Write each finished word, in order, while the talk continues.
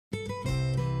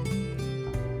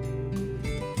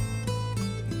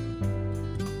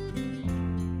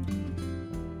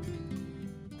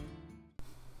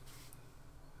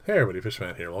Hey everybody,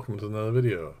 Fishman here. Welcome to another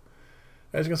video.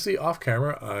 As you can see off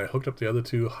camera, I hooked up the other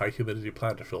two high humidity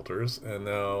planter filters, and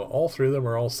now all three of them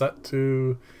are all set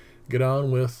to get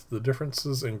on with the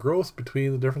differences in growth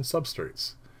between the different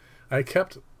substrates. I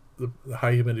kept the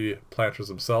high humidity planters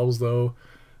themselves though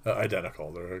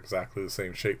identical. They're exactly the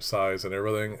same shape, size, and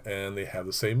everything, and they have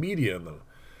the same media in them.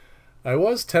 I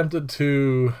was tempted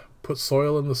to put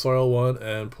soil in the soil one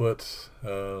and put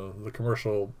the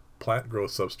commercial plant growth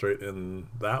substrate in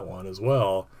that one as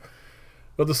well,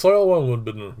 but the soil one would have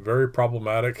been very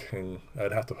problematic, and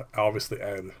I'd have to obviously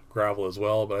add gravel as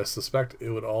well, but I suspect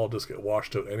it would all just get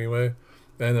washed out anyway,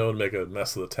 and it would make a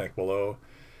mess of the tank below.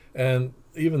 And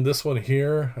even this one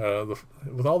here,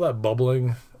 with all that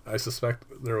bubbling, I suspect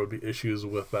there would be issues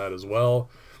with that as well.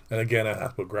 And again, I'd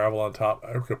have to put gravel on top.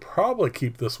 I could probably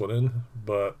keep this one in,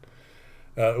 but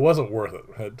it wasn't worth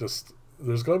it.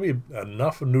 There's going to be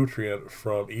enough nutrient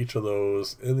from each of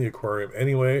those in the aquarium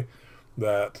anyway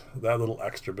that little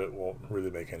extra bit won't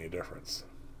really make any difference.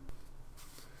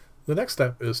 The next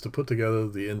step is to put together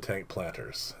the in-tank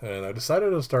planters, and I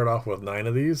decided to start off with 9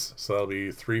 of these, so that'll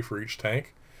be 3 for each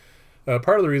tank.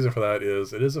 Part of the reason for that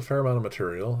is it is a fair amount of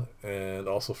material and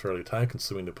also fairly time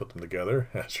consuming to put them together,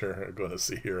 as you're going to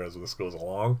see here as this goes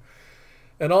along.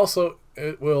 And also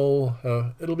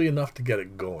it'll be enough to get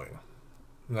it going.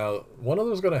 Now, one of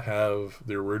them is going to have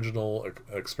the original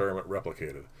experiment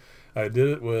replicated. I did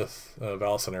it with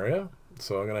Vallisneria,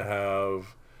 so I'm going to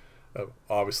have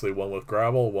obviously one with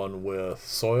gravel, one with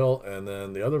soil, and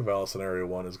then the other Vallisneria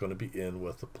one is going to be in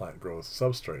with the plant growth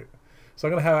substrate. So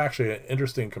I'm going to have actually an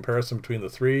interesting comparison between the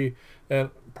three, and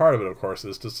part of it, of course,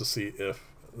 is just to see if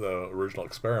the original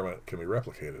experiment can be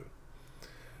replicated.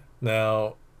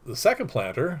 Now, the second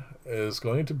planter is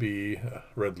going to be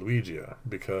Red Luigia,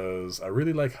 because I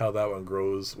really like how that one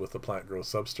grows with the plant growth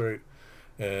substrate,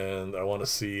 and I want to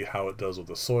see how it does with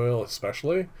the soil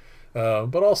especially,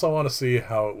 but also I want to see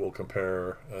how it will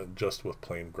compare just with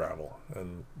plain gravel,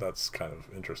 and that's kind of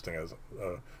interesting as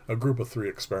a group of 3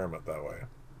 experiment that way.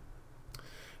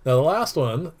 Now the last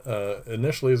one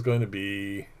initially is going to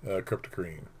be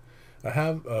cryptocarine. I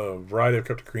have a variety of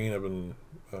cryptocarine I've been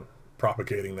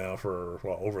propagating now for,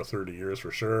 well, over 30 years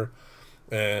for sure,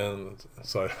 and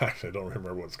so I actually don't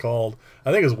remember what it's called.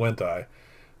 I think it's Wentai,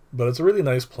 but it's a really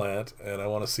nice plant, and I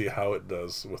want to see how it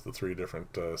does with the 3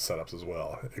 different setups as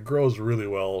well. It grows really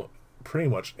well pretty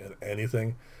much in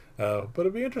anything, but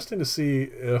it'd be interesting to see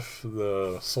if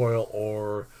the soil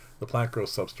or the plant growth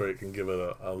substrate can give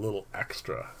it a little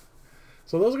extra.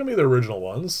 So those are going to be the original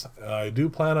ones. I do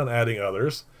plan on adding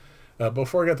others.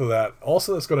 Before I get to that,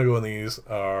 also that's going to go in these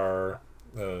are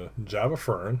Java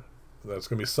Fern. There's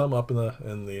going to be some up in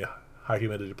the high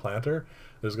humidity planter.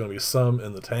 There's going to be some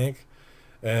in the tank,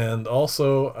 and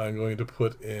also I'm going to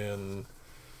put in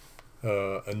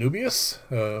Anubias,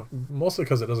 mostly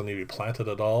because it doesn't need to be planted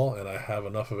at all, and I have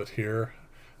enough of it here.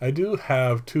 I do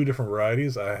have 2 different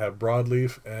varieties. I have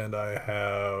broadleaf and I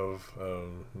have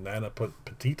Nana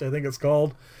Petite, I think it's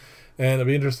called, and it'd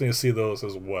be interesting to see those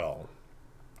as well.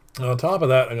 On top of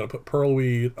that, I'm going to put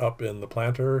pearlweed up in the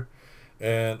planter,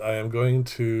 and I am going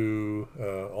to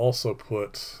also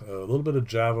put a little bit of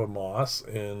Java moss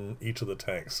in each of the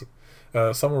tanks.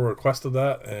 Someone requested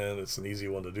that, and it's an easy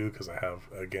one to do because I have,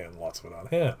 again, lots of it on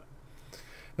hand.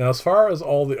 Now, as far as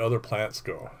all the other plants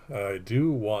go, I do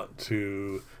want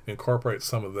to incorporate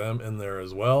some of them in there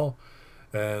as well.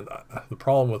 And the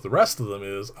problem with the rest of them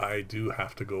is I do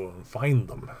have to go and find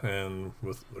them. And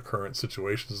with the current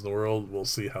situations in the world, we'll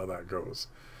see how that goes.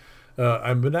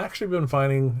 I've actually been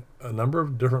finding a number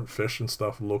of different fish and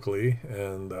stuff locally,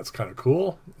 and that's kind of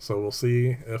cool. So we'll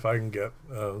see if I can get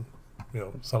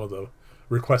some of the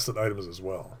requested items as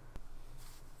well.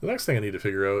 The next thing I need to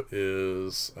figure out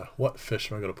is what fish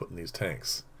am I going to put in these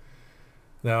tanks.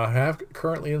 Now, I have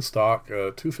currently in stock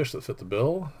 2 fish that fit the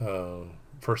bill.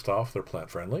 First off, they're plant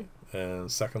friendly,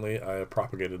 and secondly, I have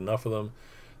propagated enough of them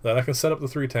that I can set up the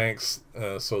 3 tanks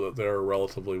so that they're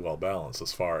relatively well balanced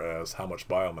as far as how much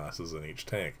biomass is in each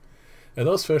tank. And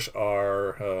those fish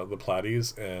are the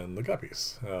platies and the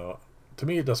guppies. To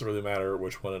me, it doesn't really matter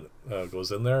which one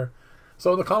goes in there.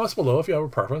 So in the comments below, if you have a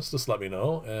preference, just let me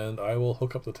know, and I will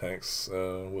hook up the tanks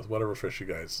with whatever fish you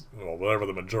guys, well, whatever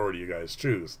the majority you guys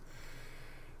choose.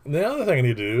 And the other thing I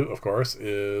need to do, of course,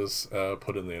 is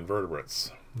put in the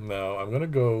invertebrates. Now, I'm going to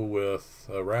go with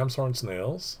ram's horn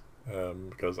snails,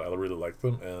 because I really like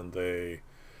them, and they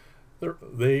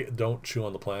don't chew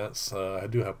on the plants. I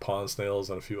do have pond snails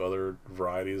and a few other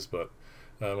varieties, but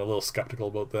I'm a little skeptical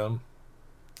about them.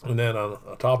 And then on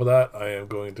top of that, I am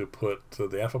going to put the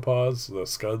amphipods, the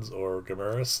scuds or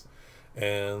gamaris,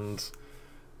 and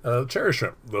Cherry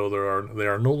shrimp, though, they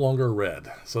are no longer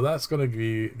red, so that's going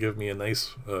to give me a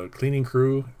nice cleaning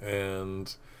crew.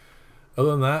 And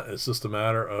other than that, it's just a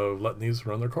matter of letting these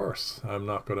run their course. I'm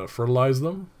not going to fertilize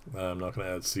them. I'm not going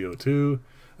to add CO2.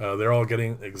 They're all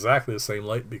getting exactly the same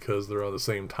light because they're on the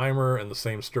same timer, and the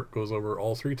same strip goes over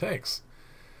all 3 tanks.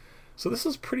 So this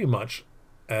is pretty much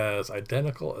as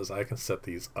identical as I can set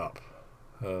these up.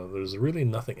 There's really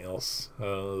nothing else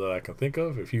that I can think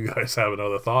of. If you guys have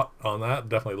another thought on that,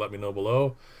 definitely let me know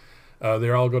below.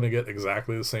 They're all going to get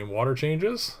exactly the same water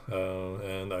changes,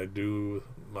 and I do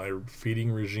my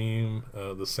feeding regime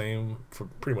the same for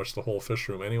pretty much the whole fish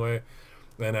room anyway.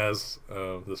 And as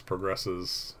this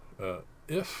progresses,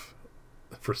 if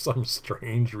for some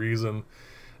strange reason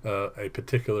a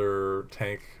particular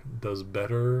tank does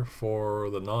better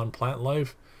for the non-plant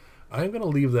life, I'm going to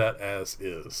leave that as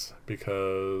is,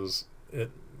 because it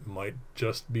might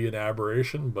just be an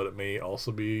aberration, but it may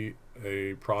also be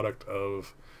a product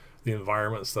of the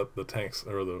environments that the tanks,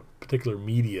 or the particular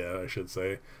media I should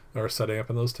say, are setting up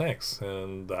in those tanks,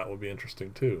 and that will be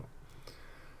interesting too.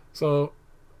 So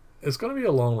it's going to be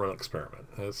a long run experiment.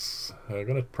 It's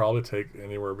going to probably take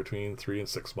anywhere between 3 and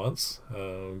 6 months,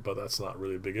 but that's not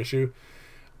really a big issue.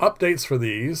 Updates for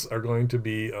these are going to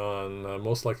be on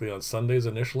most likely on Sundays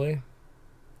initially.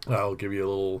 I'll give you a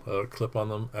little clip on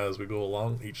them as we go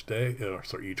along each day, or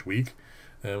sorry, each week,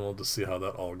 and we'll just see how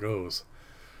that all goes.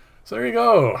 So there you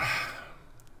go,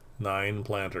 9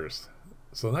 planters.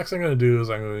 So the next thing I'm going to do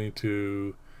is I'm going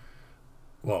to,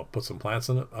 well, put some plants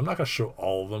in it. I'm not going to show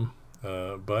all of them,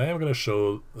 but I am going to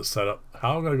show the setup,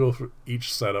 how I'm going to go through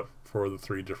each setup for the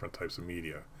 3 different types of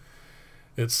media.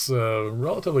 It's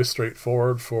relatively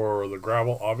straightforward for the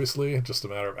gravel, obviously, just a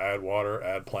matter of add water,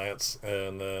 add plants,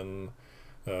 and then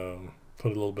put a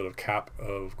little bit of cap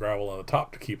of gravel on the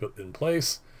top to keep it in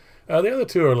place. The other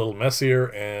 2 are a little messier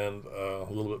and a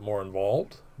little bit more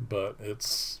involved, but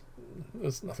it's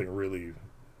nothing really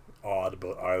odd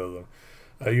about either of them.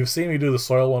 You've seen me do the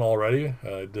soil one already.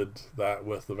 I did that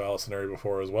with the Vallisneria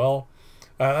before as well.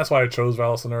 That's why I chose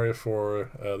Vallisneria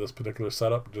for this particular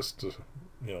setup, just to,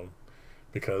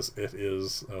 because it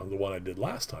is the one I did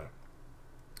last time.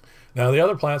 Now the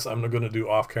other plants I'm going to do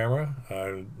off camera.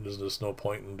 There's just no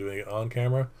point in doing it on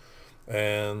camera.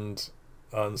 And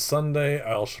on Sunday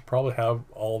I'll probably have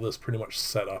all this pretty much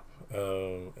set up.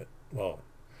 Well,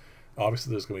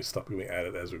 obviously there's going to be stuff going to be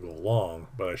added as we go along,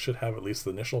 but I should have at least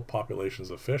the initial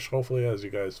populations of fish, hopefully, as you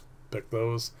guys pick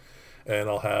those. And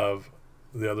I'll have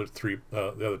the other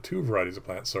 2 varieties of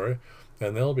plants, sorry,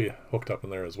 and they'll be hooked up in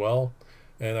there as well.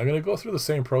 And I'm going to go through the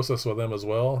same process with them as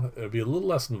well. It'll be a little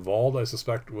less involved, I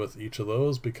suspect, with each of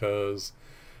those, because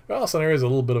Vallisneria is a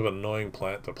little bit of an annoying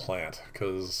plant to plant,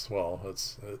 because, well,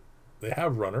 they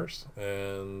have runners,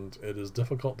 and it is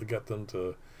difficult to get them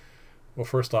to, well,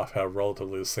 first off, have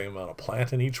relatively the same amount of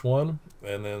plant in each one,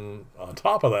 and then on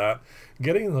top of that,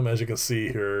 getting them, as you can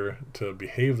see here, to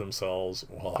behave themselves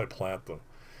while I plant them.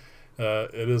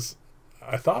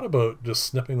 I thought about just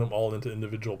snipping them all into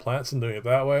individual plants and doing it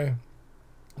that way,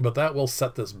 but that will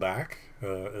set this back.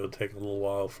 It'll take a little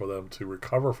while for them to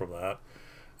recover from that,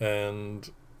 and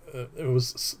it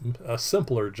was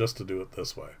simpler just to do it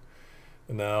this way.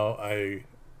 And now I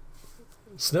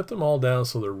snipped them all down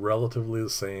so they're relatively the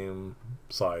same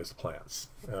sized plants.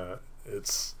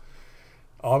 It's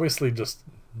obviously just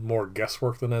more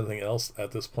guesswork than anything else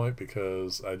at this point,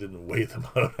 because I didn't weigh them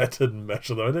out, I didn't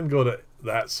measure them, I didn't go to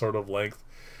that sort of length.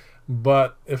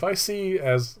 But if I see,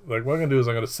 as like, what I'm going to do is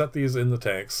I'm going to set these in the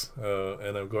tanks,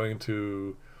 and I'm going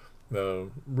to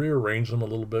rearrange them a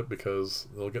little bit because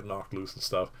they'll get knocked loose and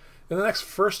stuff. In the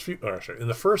in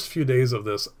the first few days of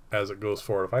this, as it goes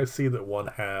forward, if I see that one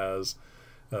has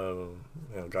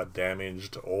got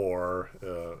damaged, or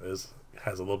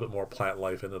has a little bit more plant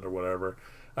life in it or whatever,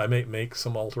 I may make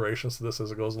some alterations to this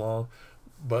as it goes along.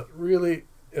 But really,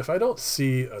 if I don't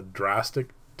see a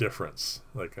drastic difference,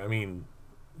 like, I mean,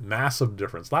 massive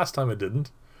difference, last time I didn't,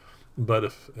 but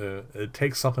if it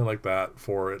takes something like that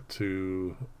for it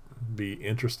to be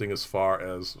interesting as far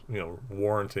as,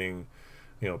 warranting,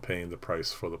 paying the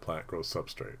price for the plant growth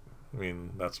substrate. I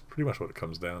mean, that's pretty much what it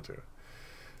comes down to.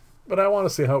 But I want to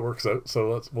see how it works out,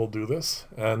 so we'll do this.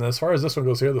 And as far as this one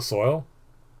goes here, the soil,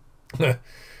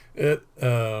 it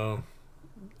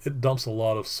dumps a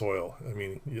lot of soil. I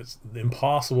mean, it's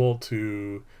impossible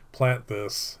to plant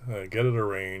this, get it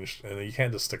arranged, and you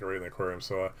can't just stick it right in the aquarium.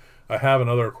 So I have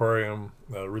another aquarium,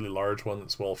 a really large one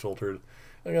that's well filtered.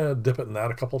 I'm going to dip it in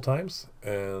that a couple times,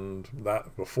 and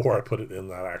that before I put it in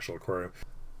that actual aquarium.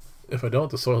 If I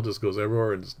don't, the soil just goes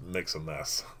everywhere and just makes a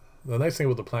mess. The nice thing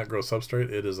about the plant growth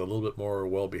substrate, it is a little bit more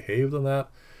well behaved than that,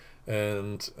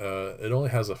 and it only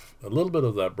has a little bit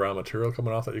of that brown material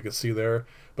coming off that you can see there,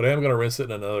 but I am going to rinse it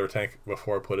in another tank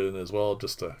before I put it in as well,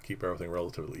 just to keep everything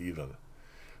relatively even.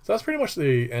 So that's pretty much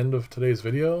the end of today's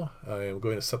video. I am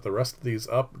going to set the rest of these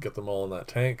up, get them all in that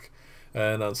tank,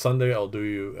 and on Sunday I'll do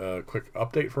you a quick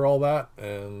update for all that,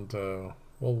 and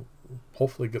we'll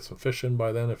hopefully get some fish in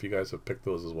by then if you guys have picked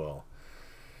those as well.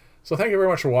 So thank you very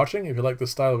much for watching. If you like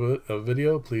this style of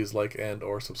video, please like and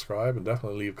or subscribe, and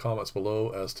definitely leave comments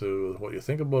below as to what you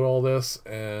think about all this,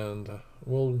 and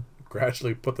we'll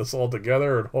gradually put this all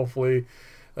together and hopefully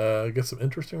get some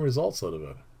interesting results out of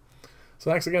it. So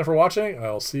thanks again for watching.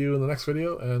 I'll see you in the next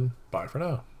video, and bye for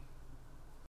now.